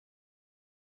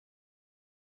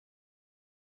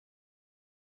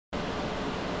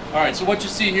Alright, so what you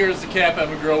see here is the cap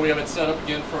Evan grow. We have it set up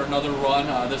again for another run.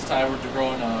 This time we're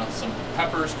growing some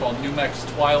peppers called Numex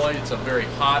Twilight. It's a very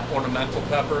hot ornamental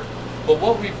pepper. But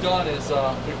what we've done is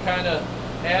we've kind of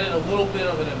added a little bit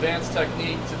of an advanced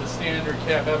technique to the standard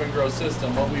cap Evan grow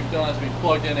system. What we've done is we've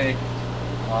plugged in a,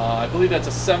 I believe that's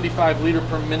a 75 liter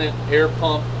per minute air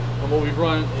pump. And what we've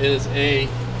run is a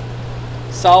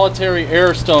solitary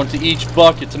air stone to each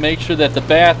bucket to make sure that the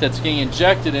bath that's getting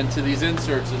injected into these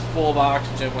inserts is full of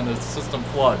oxygen when the system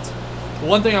floods. The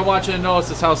one thing I want you to notice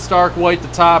is how stark white the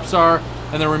tops are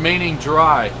and the remaining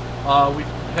dry. We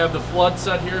have the flood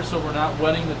set here so we're not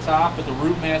wetting the top, but the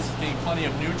root mass is getting plenty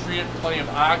of nutrient, plenty of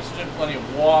oxygen, plenty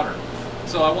of water.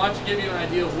 So I want to give you an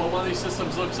idea of what one of these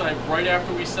systems looks like right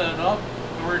after we set it up.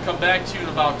 And we're going to come back to you in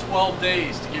about 12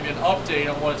 days to give you an update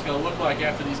on what it's going to look like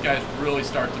after these guys really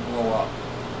start to blow up.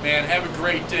 Man, have a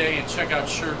great day and check out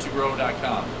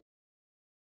sure2grow.com.